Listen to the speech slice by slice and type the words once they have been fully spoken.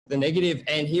the negative.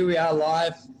 And here we are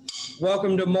live.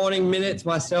 Welcome to Morning Minutes.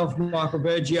 Myself, Michael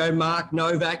Bergio, Mark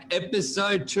Novak,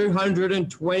 episode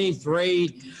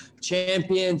 223.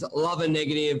 Champions love a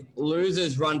negative,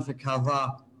 losers run for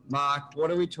cover. Mark, what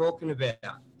are we talking about?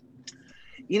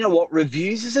 You know what?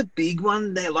 Reviews is a big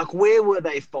one there. Like, where were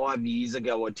they 5 years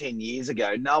ago or 10 years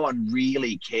ago? No one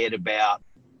really cared about,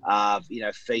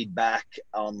 feedback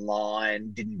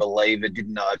online, didn't believe it,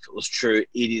 didn't know if it was true.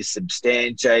 It is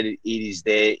substantiated. It is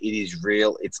there. It is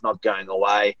real. It's not going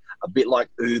away. A bit like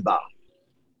Uber.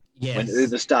 Yes. When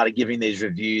Uber started giving these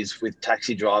reviews with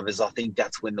taxi drivers, I think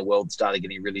that's when the world started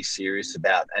getting really serious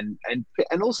about, and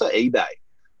also eBay.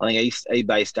 I think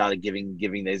eBay started giving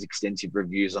these extensive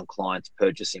reviews on clients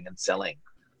purchasing and selling.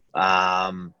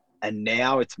 And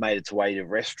now it's made its way to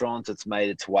restaurants. It's made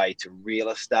its way to real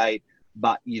estate.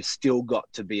 But you've still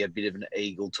got to be a bit of an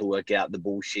eagle to work out the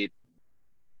bullshit.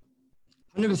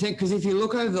 100%, because if you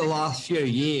look over the last few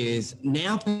years,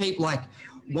 now people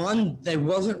there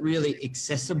wasn't really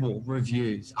accessible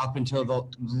reviews up until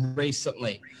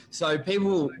recently. So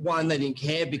people, they didn't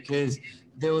care because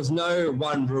there was no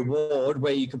one reward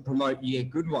where you could promote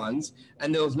good ones,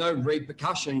 and there was no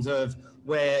repercussions of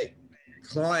where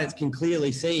clients can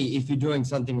clearly see if you're doing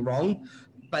something wrong.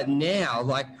 But now,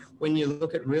 when you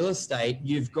look at real estate,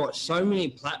 you've got so many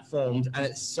platforms and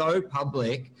it's so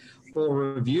public for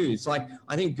reviews. I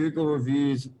think Google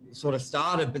reviews sort of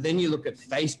started, but then you look at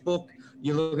Facebook,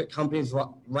 you look at companies like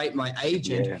Rate My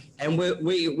Agent, and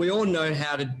we all know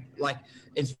how to,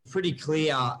 it's pretty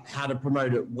clear how to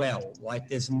promote it well.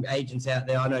 There's some agents out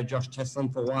there. I know Josh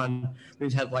Teslin, for one,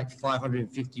 who's had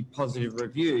 550 positive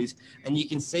reviews, and you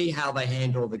can see how they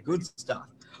handle the good stuff.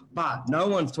 But no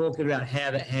one's talking about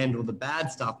how to handle the bad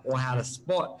stuff or how to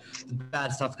spot the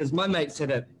bad stuff. Because my mate said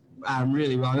it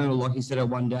really well. I remember Lockie said it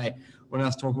one day when I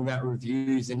was talking about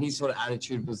reviews, and his sort of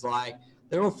attitude was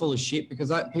they're all full of shit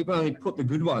because people only put the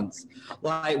good ones.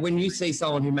 When you see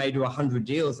someone who may do 100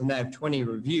 deals and they have 20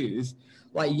 reviews,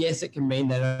 yes, it can mean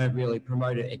they don't really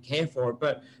promote it and care for it,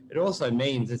 but it also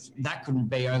means that couldn't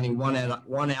be only one out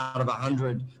of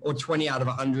 100 or 20 out of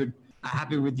 100 are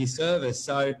happy with your service.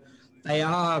 So they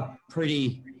are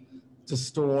pretty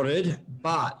distorted,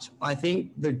 but I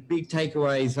think the big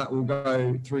takeaways that we'll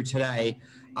go through today,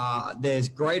 there's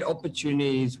great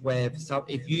opportunities where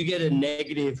if you get a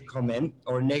negative comment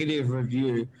or a negative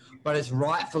review, but it's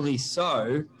rightfully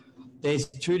so, there's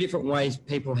two different ways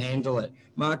people handle it.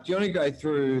 Mark, do you want to go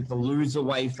through the loser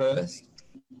way first?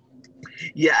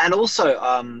 Yeah, and also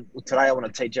today I want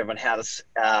to teach everyone how to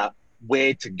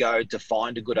where to go to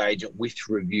find a good agent with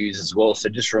reviews as well. So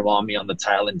just remind me on the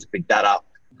tail end to pick that up.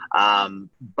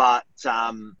 But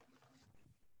I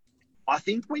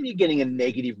think when you're getting a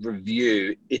negative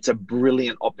review, it's a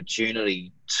brilliant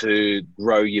opportunity to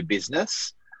grow your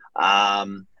business.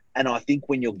 And I think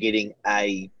when you're getting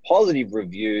a positive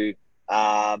review,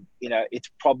 it's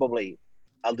probably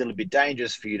a little bit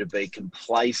dangerous for you to be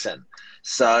complacent.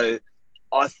 So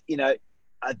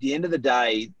at the end of the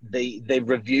day, the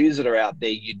reviews that are out there,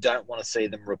 you don't want to see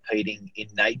them repeating in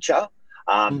nature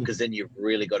because then you've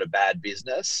really got a bad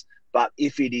business. But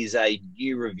if it is a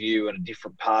new review and a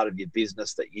different part of your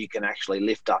business that you can actually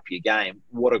lift up your game,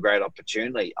 what a great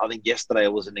opportunity. I think yesterday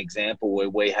was an example where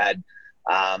we had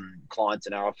clients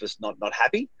in our office not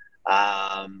happy.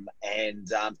 And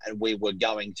we were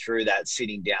going through that,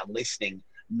 sitting down, listening.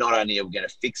 Not only are we going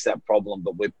to fix that problem,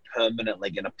 but we're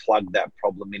permanently going to plug that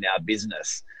problem in our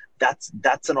business. That's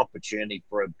an opportunity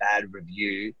for a bad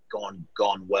review gone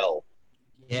well.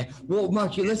 Yeah. Well,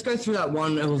 Mark, let's go through that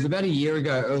one. It was about a year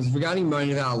ago. It was regarding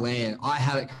Mona Vale Land. I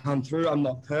had it come through. I'm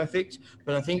not perfect,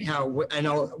 but I think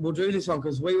we'll do this one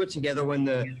because we were together when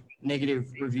the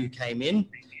negative review came in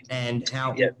and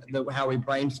how we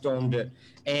brainstormed it.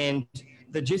 And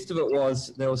the gist of it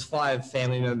was there was 5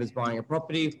 family members buying a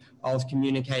property. I was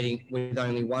communicating with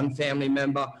only one family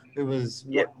member who was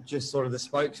just sort of the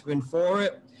spokesman for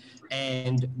it.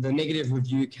 And the negative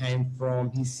review came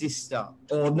from his sister,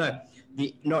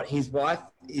 not his wife,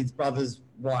 his brother's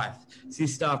wife,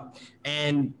 sister.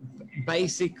 And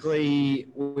basically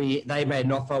they made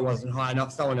an offer, wasn't high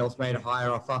enough. Someone else made a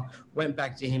higher offer, went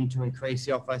back to him to increase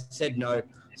the offer, said no,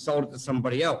 sold it to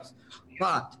somebody else.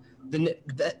 But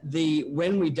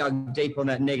when we dug deep on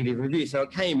that negative review, so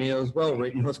it came in, it was well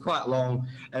written, it was quite long,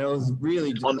 and it was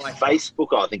really on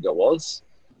Facebook, I think it was.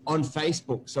 On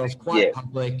Facebook, so it's quite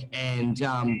public, and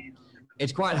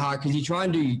it's quite hard because you try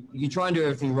and do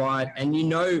everything right, and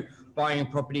buying a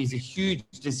property is a huge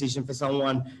decision for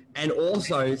someone, and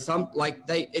also it's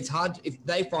hard if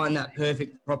they find that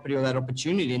perfect property or that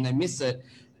opportunity and they miss it.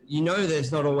 you know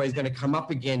there's not always going to come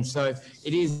up again. So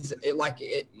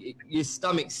your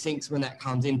stomach sinks when that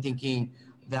comes in, thinking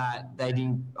that they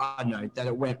didn't, I don't know, that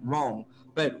it went wrong.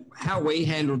 But how we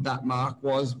handled that, Mark,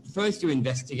 was first to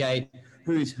investigate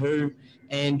who's who,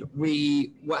 and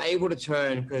we were able to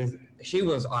turn, because she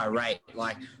was irate.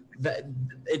 Like,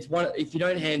 it's one, if you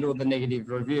don't handle the negative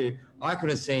review, I could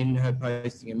have seen her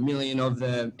posting a million of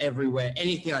them everywhere.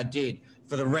 Anything I did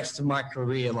for the rest of my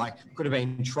career, like, could have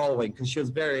been trolling, because she was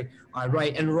very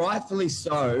irate, and rightfully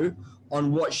so,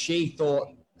 on what she thought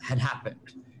had happened.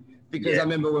 Because I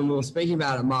remember when we were speaking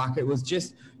about it, Mark, it was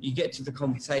just, you get to the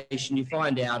conversation, you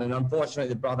find out, and unfortunately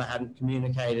the brother hadn't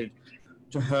communicated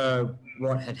to her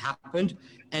what had happened.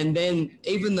 And then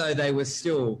even though they were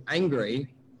still angry,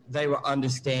 they were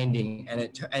understanding, and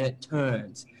it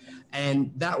turns.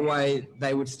 And that way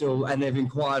they would still, and they've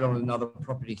inquired on another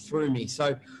property through me.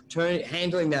 So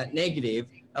handling that negative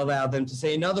allowed them to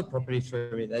see another property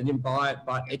through me. They didn't buy it,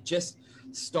 but it just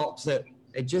stops it.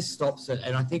 It just stops it.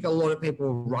 And I think a lot of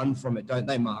people run from it, don't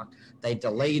they, Mark? They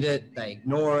delete it, they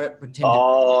ignore it,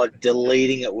 pretend.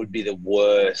 Deleting it would be the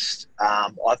worst.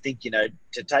 I think,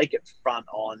 to take it front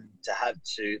on, to have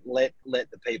to let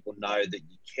the people know that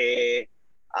you care,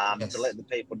 Yes. to let the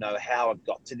people know how it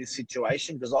got to this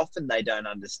situation, because often they don't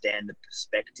understand the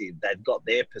perspective. They've got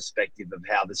their perspective of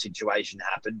how the situation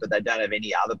happened, but they don't have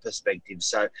any other perspective.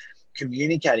 So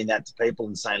communicating that to people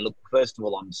and saying, look, first of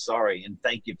all, I'm sorry, and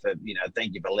thank you for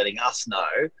letting us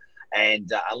know,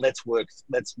 and let's work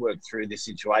through this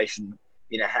situation,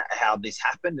 how this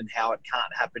happened and how it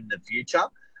can't happen in the future.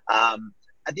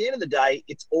 At the end of the day,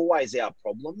 it's always our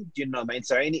problem. Do you know what I mean?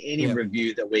 So any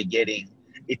review that we're getting,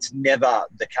 it's never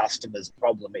the customer's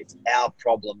problem. It's our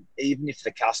problem. Even if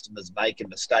the customers make a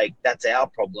mistake, that's our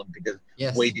problem, because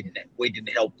we didn't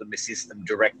help them, assist them,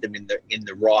 direct them in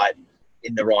the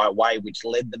right way, which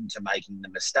led them to making the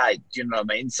mistake. Do you know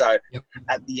what I mean? So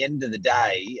at the end of the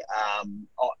day,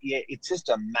 it's just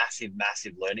a massive,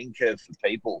 massive learning curve for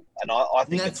people. And I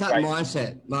think that's that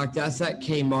mindset. Like, that's that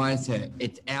key mindset.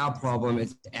 It's our problem.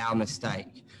 It's our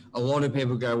mistake. A lot of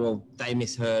people go, well, they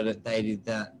misheard it. They did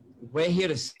that. We're here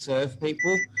to serve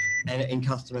people, and in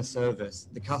customer service,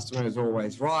 the customer is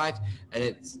always right.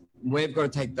 And we've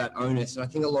got to take that onus. And I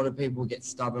think a lot of people get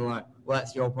stubborn, like, well,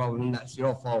 that's your problem. That's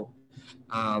your fault.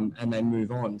 And they move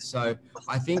on. So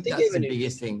I think that's the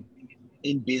biggest thing.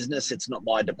 In business, it's not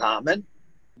my department.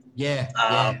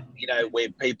 Where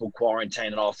people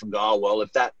quarantine it off and go, oh, well,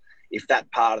 if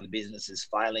that part of the business is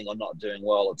failing or not doing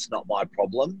well, it's not my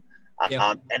problem.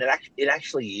 And it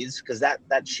actually is, because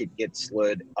that shit gets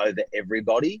slurred over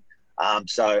everybody.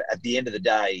 So at the end of the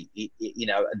day,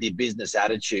 the business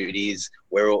attitude is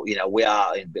we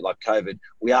are, a bit like COVID,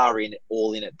 we are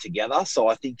all in it together. So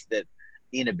I think that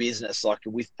in a business, like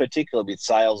particularly with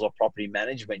sales or property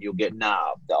management, you'll get,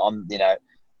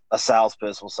 a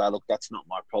salesperson will say, look, that's not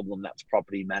my problem, that's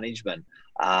property management.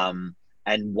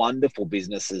 And wonderful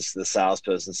businesses, the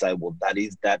salesperson say, well, that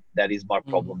is my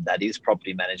problem. That is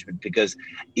property management. Because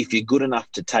if you're good enough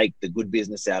to take the good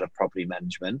business out of property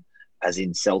management, as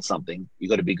in sell something,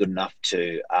 you've got to be good enough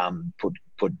to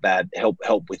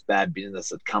help with bad business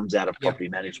that comes out of property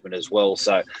management as well.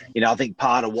 So, I think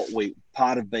part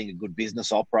of being a good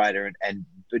business operator and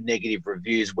negative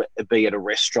reviews, be it a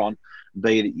restaurant,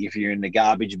 be it if you're in the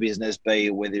garbage business, be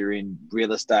it whether you're in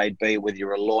real estate, be it whether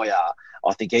you're a lawyer,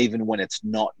 I think even when it's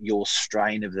not your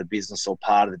strain of the business or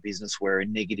part of the business where a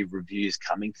negative review is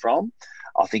coming from,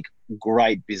 I think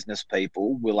great business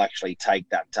people will actually take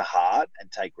that to heart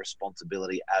and take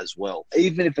responsibility as well,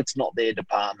 even if it's not their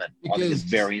department. Because I think it's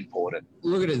very important.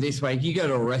 Look at it this way. You go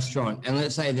to a restaurant and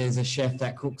let's say there's a chef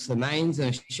that cooks the mains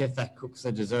and a chef that cooks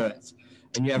the desserts,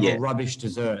 and you have a rubbish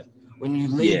dessert. When you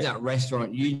leave that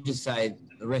restaurant, you just say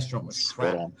the restaurant was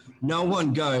crap. No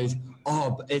one goes,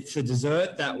 oh, it's a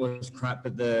dessert that was crap,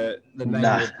 but the main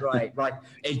was great. Like,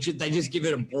 they just give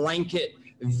it a blanket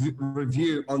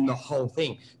review on the whole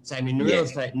thing. Same in real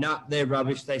estate. No, they're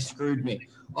rubbish. They screwed me.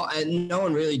 Oh, and no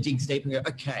one really digs deep and go,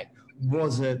 okay,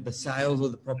 was it the sales or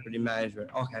the property management?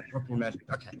 Okay, property management.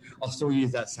 Okay, I'll still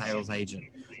use that sales agent.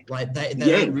 Like, they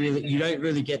don't really, you don't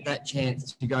really get that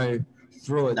chance to go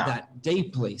through it that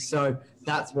deeply. So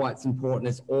that's why it's important.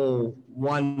 It's all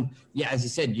one. Yeah, as you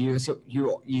said,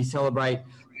 you celebrate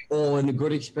all in the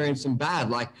good experience and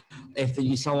bad. Like,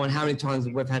 if someone, how many times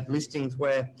we've had listings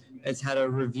where it's had a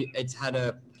review, it's had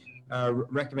a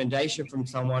recommendation from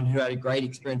someone who had a great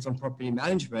experience on property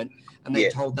management, and they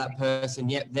told that person,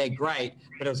 yep, they're great,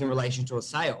 but it was in relation to a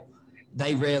sale.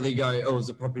 They rarely go, oh, it was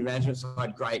the property management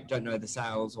side, great, don't know the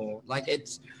sales, or like,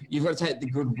 you've got to take the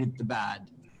good with the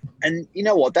bad. And you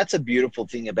know what? That's a beautiful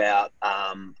thing about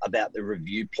the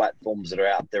review platforms that are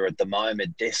out there at the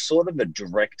moment. There's sort of a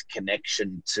direct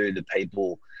connection to the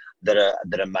people that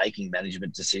are making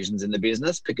management decisions in the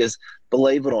business, because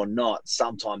believe it or not,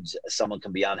 sometimes someone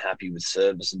can be unhappy with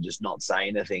service and just not say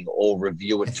anything or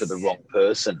review it to the wrong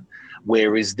person.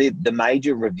 Whereas the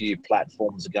major review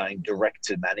platforms are going direct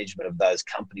to management of those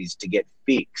companies to get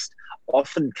fixed.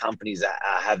 Often companies are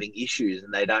having issues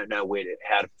and they don't know where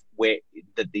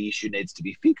that the issue needs to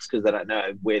be fixed because they don't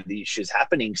know where the issue is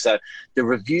happening. So the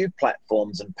review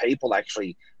platforms and people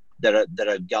actually that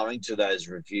are going to those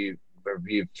review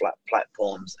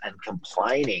platforms and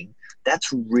complaining,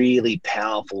 that's really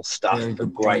powerful stuff for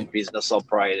great business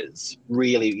operators.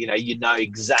 Really, you know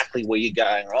exactly where you're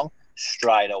going wrong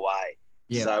straight away.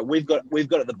 Yeah. So we've got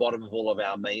at the bottom of all of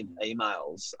our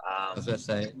emails. I was going to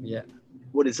say, yeah.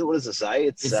 What does it say?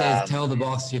 It says tell the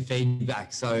boss your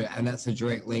feedback. So, and that's a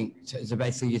direct link to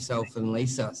basically yourself and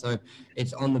Lisa. So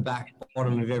it's on the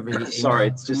bottom of every email. Sorry,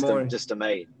 it's just to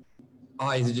me.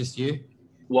 Oh, is it just you?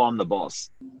 Well, I'm the boss.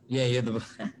 Yeah, you're the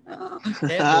boss.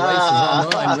 Lisa's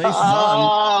online. Lisa's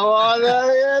on.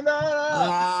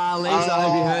 Lisa,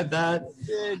 have you heard that?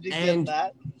 Yeah, did you get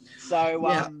that? So,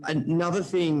 another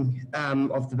thing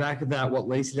off the back of that, what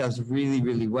Lisa does really,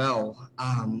 really well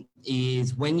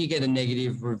is when you get a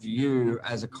negative review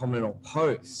as a comment or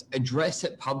post, address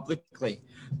it publicly,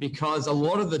 because a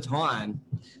lot of the time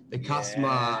the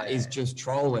customer is just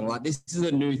trolling. Like, this is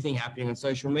a new thing happening on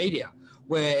social media,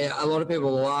 where a lot of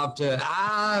people love to,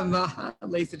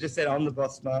 Lisa just said, I'm the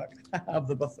boss, Mark. I'm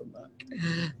the boss of Mark.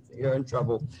 So you're in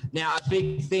trouble. Now, a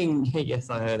big thing, yes,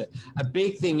 I heard it. A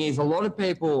big thing is a lot of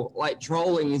people, like,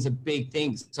 trolling is a big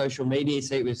thing. Social media, you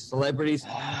see it with celebrities,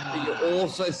 but you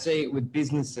also see it with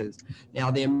businesses.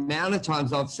 Now, the amount of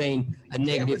times I've seen a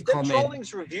negative comment.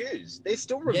 Trolling's reviews. They're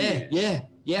still reviews.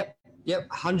 Yep,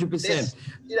 100%.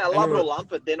 Love it or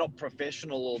lump it, they're not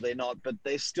professional or they're not, but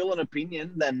they're still an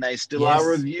opinion, then they still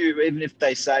are a review, even if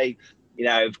they say,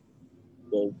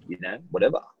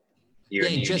 whatever.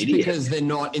 Just because they're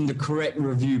not in the correct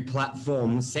review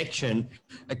platform section,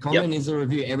 a comment is a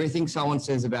review. Everything someone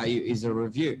says about you is a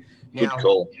review. Now, good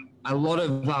call. A lot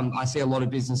of, I see a lot of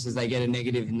businesses, they get a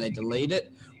negative and they delete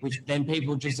it, which then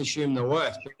people just assume the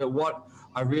worst. But what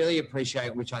I really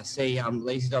appreciate, which I see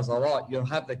Lisa does a lot, you'll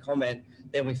have the comment,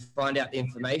 then we find out the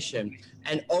information.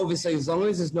 And obviously, as long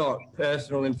as it's not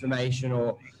personal information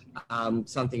or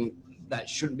something that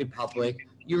shouldn't be public,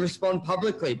 you respond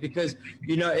publicly, because,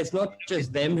 it's not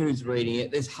just them who's reading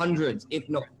it. There's hundreds, if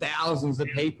not thousands of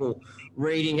people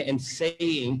reading it and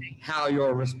seeing how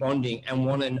you're responding and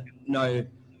want to know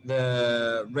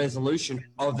the resolution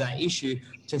of that issue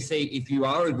to see if you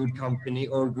are a good company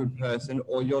or a good person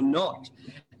or you're not.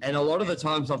 And a lot of the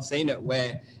times I've seen it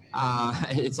where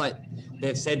it's like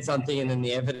they've said something and then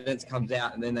the evidence comes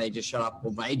out and then they just shut up or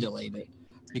they delete it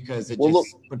because it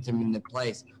puts them in their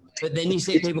place. But then you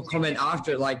see people comment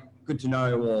after it like, good to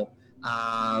know, or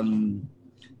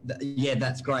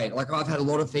that's great. Like, I've had a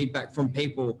lot of feedback from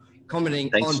people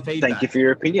commenting on feedback. Thank you for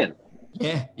your opinion.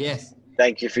 Yes.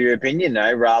 Thank you for your opinion,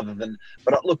 rather than,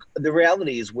 but look, the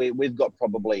reality is we've got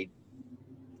probably,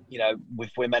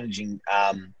 if we're managing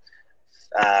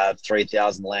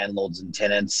 3,000 landlords and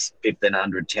tenants,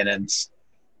 1,500 tenants,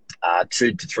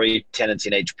 2 to 3 tenants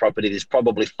in each property, there's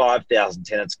probably 5,000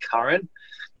 tenants current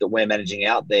that we're managing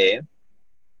out there,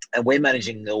 and we're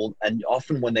managing all. And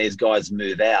often when these guys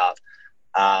move out,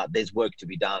 there's work to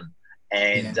be done,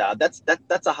 and that's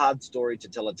a hard story to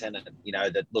tell a tenant.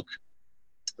 That look,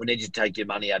 we need you to take your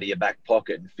money out of your back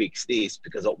pocket and fix this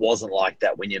because it wasn't like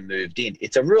that when you moved in.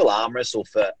 It's a real arm wrestle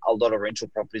for a lot of rental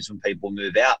properties when people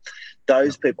move out.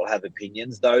 Those people have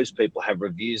opinions. Those people have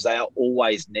reviews. They are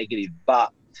always negative.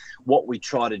 But what we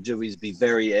try to do is be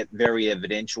very, very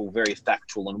evidential, very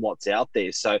factual in what's out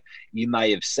there. So you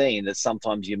may have seen that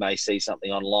sometimes you may see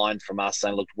something online from us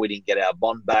saying, look, we didn't get our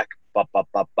bond back.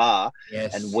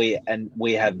 Yes. And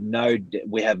we have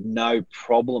no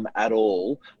problem at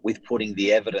all with putting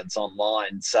the evidence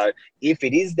online. So if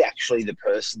it is actually the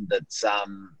person that's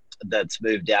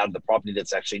moved out of the property that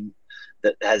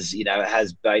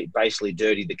has basically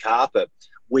dirtied the carpet,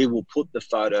 we will put the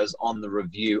photos on the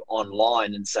review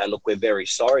online and say, look, we're very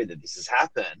sorry that this has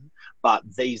happened, but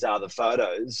these are the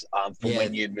photos from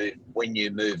when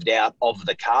you moved out of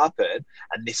the carpet,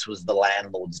 and this was the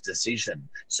landlord's decision.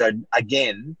 So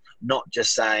again, not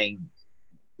just saying,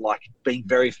 like, being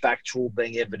very factual,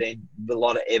 being evident, a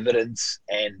lot of evidence,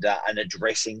 and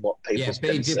addressing what people's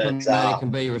concerns are. You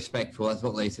can be respectful. That's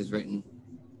what Lisa's written.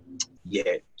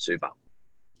 Yeah, super.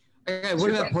 Okay, what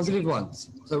about positive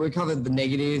ones? So we covered the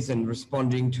negatives and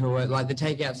responding to it. Like the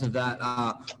takeouts of that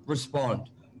are respond,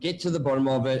 get to the bottom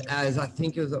of it. As I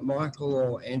think it was Michael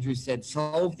or Andrew said,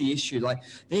 solve the issue. Like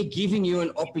they're giving you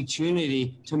an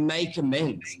opportunity to make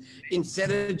amends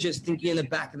instead of just thinking in the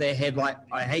back of their head, like,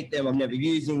 I hate them, I'm never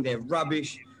using, they're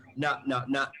rubbish. No,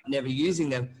 never using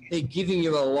them. They're giving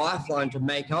you a lifeline to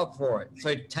make up for it.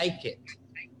 So take it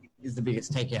is the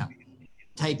biggest takeout.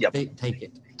 Take it.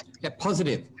 Okay,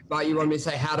 positive. But you want me to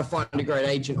say how to find a great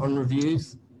agent on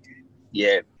reviews?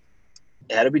 Yeah.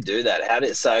 How do we do that?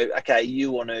 Okay,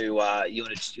 you want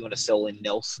to sell in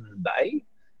Nelson Bay.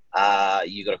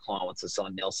 You got a client wants to sell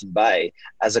in Nelson Bay.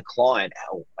 As a client,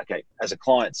 how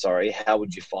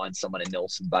would you find someone in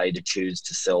Nelson Bay to choose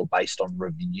to sell based on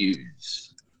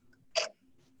reviews?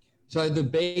 So a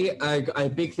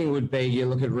big thing would be you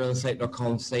look at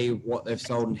realestate.com, see what they've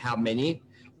sold and how many.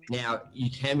 Now, you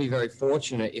can be very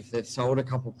fortunate if they've sold a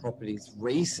couple of properties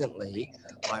recently,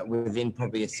 like within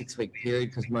probably a 6-week period,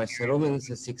 because most settlements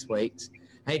are 6 weeks.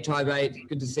 Hey, Tybate,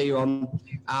 good to see you on.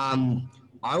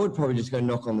 I would probably just go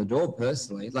knock on the door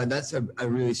personally. Like that's a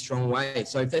really strong way.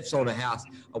 So if they've sold a house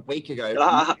a week ago,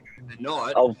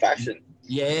 not old-fashioned.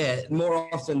 Yeah,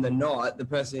 more often than not, the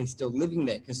person is still living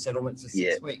there because settlements are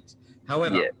 6 weeks.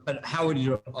 However, but how would you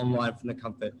do it online from the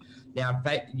comfort? Now,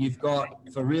 you've got,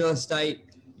 for real estate,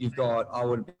 I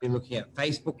would be looking at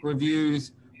Facebook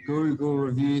reviews, Google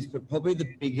reviews, but probably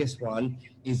the biggest one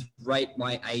is Rate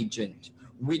My Agent,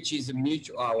 which is a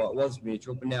mutual, it was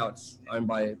mutual, but now it's owned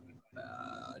by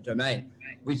Domain,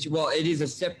 it is a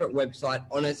separate website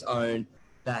on its own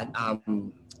that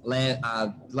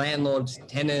landlords,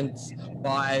 tenants,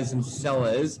 buyers and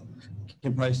sellers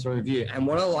can post a review. And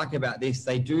what I like about this,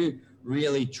 they do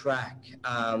really track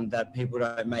that people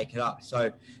don't make it up.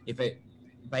 So if it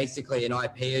basically an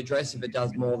IP address, if it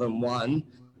does more than one,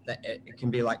 that it can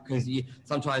be like, because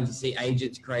sometimes you see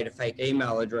agents create a fake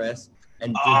email address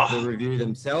and do the review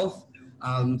themselves.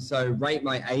 So Rate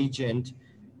My Agent,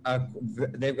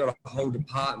 they've got a whole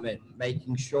department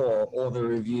making sure all the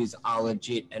reviews are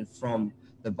legit and from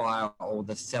the buyer or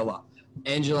the seller.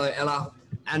 Angelo, Ella,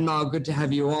 Anmar, good to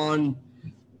have you on.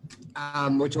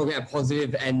 We're talking about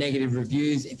positive and negative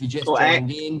reviews. If you just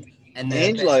joined in, and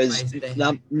Angelo's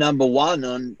number one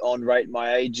on Rate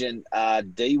My Agent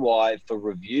DY for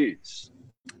reviews.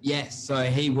 Yes, so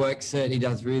he works it. He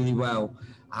does really well.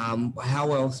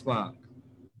 How else, Mark?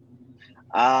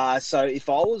 So if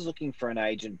I was looking for an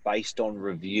agent based on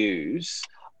reviews,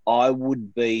 I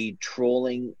would be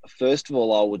trawling. First of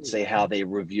all, I would see how they're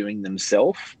reviewing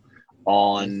themselves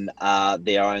on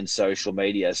their own social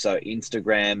media. So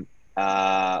Instagram,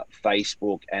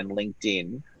 Facebook, and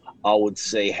LinkedIn. I would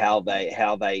see how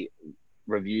they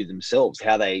review themselves,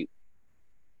 how they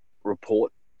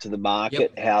report to the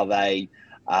market, how they,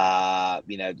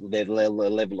 their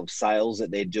level of sales that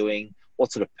they're doing,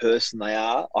 what sort of person they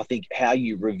are. I think how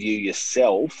you review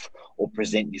yourself or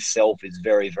present yourself is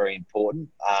very, very important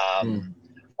on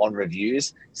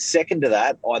reviews. Second to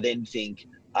that, I then think,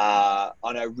 I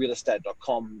know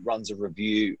realestate.com runs a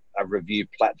review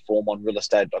platform on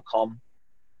realestate.com.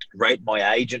 Rate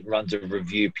My Agent runs a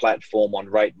review platform on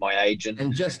Rate My Agent.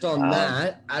 And just on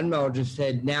that, Admiral just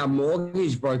said now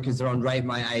mortgage brokers are on Rate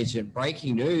My Agent.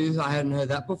 Breaking news. I hadn't heard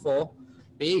that before.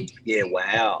 Big. Yeah,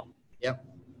 wow. Yep.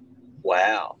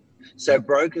 Wow. So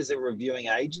brokers are reviewing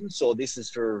agents, or this is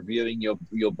for reviewing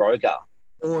your broker?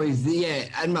 Or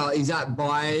Admiral, is that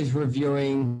buyers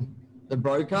reviewing the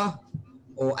broker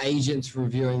or agents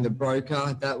reviewing the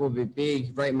broker? That will be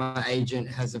big. Rate My Agent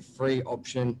has a free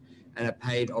option and a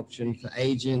paid option for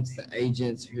agents. The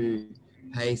agents who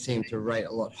pay seem to rate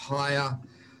a lot higher.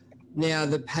 Now,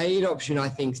 the paid option, I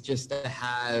think, is just to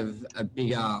have a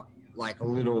bigger, like a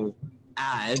little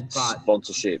ad, but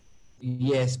sponsorship.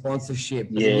 Yeah, sponsorship.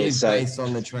 But it is based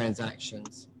on the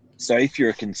transactions. So if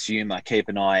you're a consumer, keep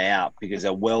an eye out, because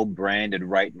a well-branded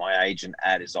Rate My Agent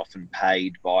ad is often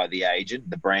paid by the agent,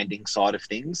 the branding side of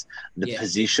things. The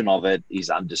position of it is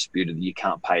undisputed. You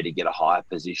can't pay to get a higher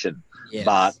position. Yes.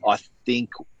 But I think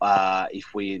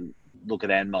if we look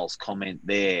at Anmal's comment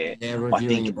there, they're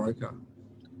reviewing the broker.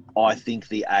 I think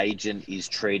the agent is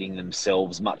treating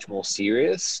themselves much more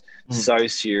serious, so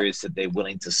serious that they're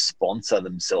willing to sponsor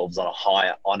themselves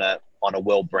on a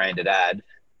well-branded ad.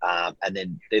 And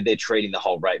then they're treating the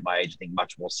whole Rate My Agent thing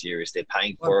much more serious. They're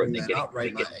paying for it. And they're getting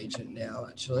Rate My Agent now,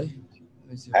 actually.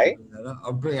 Hey?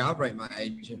 I'll bring up Rate My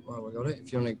Agent while we got it.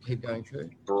 If you want to keep going through,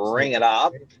 bring it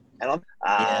up. And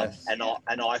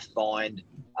I find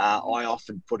I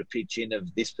often put a pitch in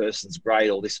of this person's great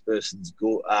or this person's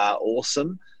good,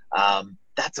 awesome.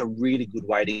 that's a really good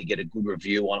way to get a good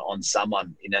review on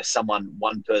someone,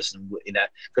 one person,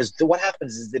 because what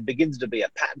happens is there begins to be a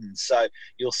pattern. So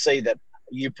you'll see that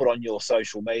you put on your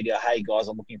social media, hey guys,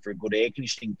 I'm looking for a good air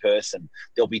conditioning person.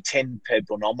 There'll be 10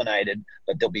 people nominated,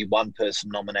 but there'll be one person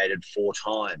nominated 4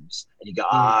 times. And you go,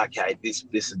 okay,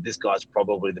 this guy's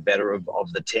probably the better of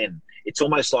the 10. It's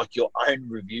almost like your own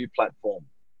review platform.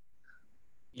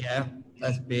 Yeah,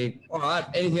 that's big. All right.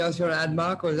 Anything else you want to add,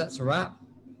 Mark, or that's a wrap?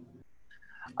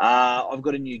 I've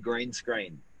got a new green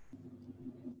screen.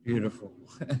 Beautiful.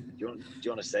 Do you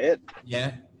want to see it?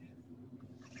 Yeah.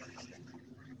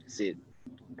 See it.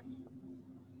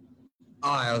 Oh,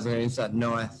 I was going to say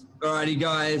nice. Alrighty,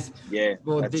 guys. Yeah,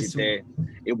 well, that's it there.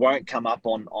 It won't come up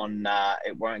on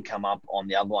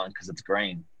the other one because it's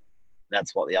green.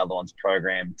 That's what the other one's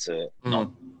programmed to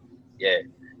not. Yeah. Do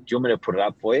you want me to put it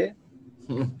up for you?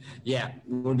 Yeah,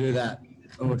 we'll do that.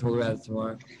 And we'll talk about it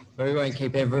tomorrow. But we won't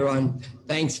keep everyone.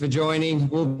 Thanks for joining.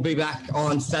 We'll be back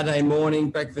on Saturday morning,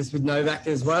 Breakfast with Novak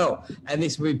as well. And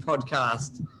this will be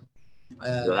podcast. Look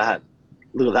at that.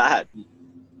 Look at that.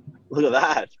 Look at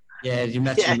that. Yeah, you're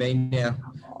matching me now.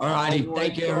 All righty.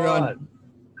 Thank you, everyone.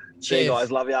 See you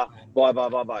guys. Love ya.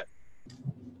 Bye.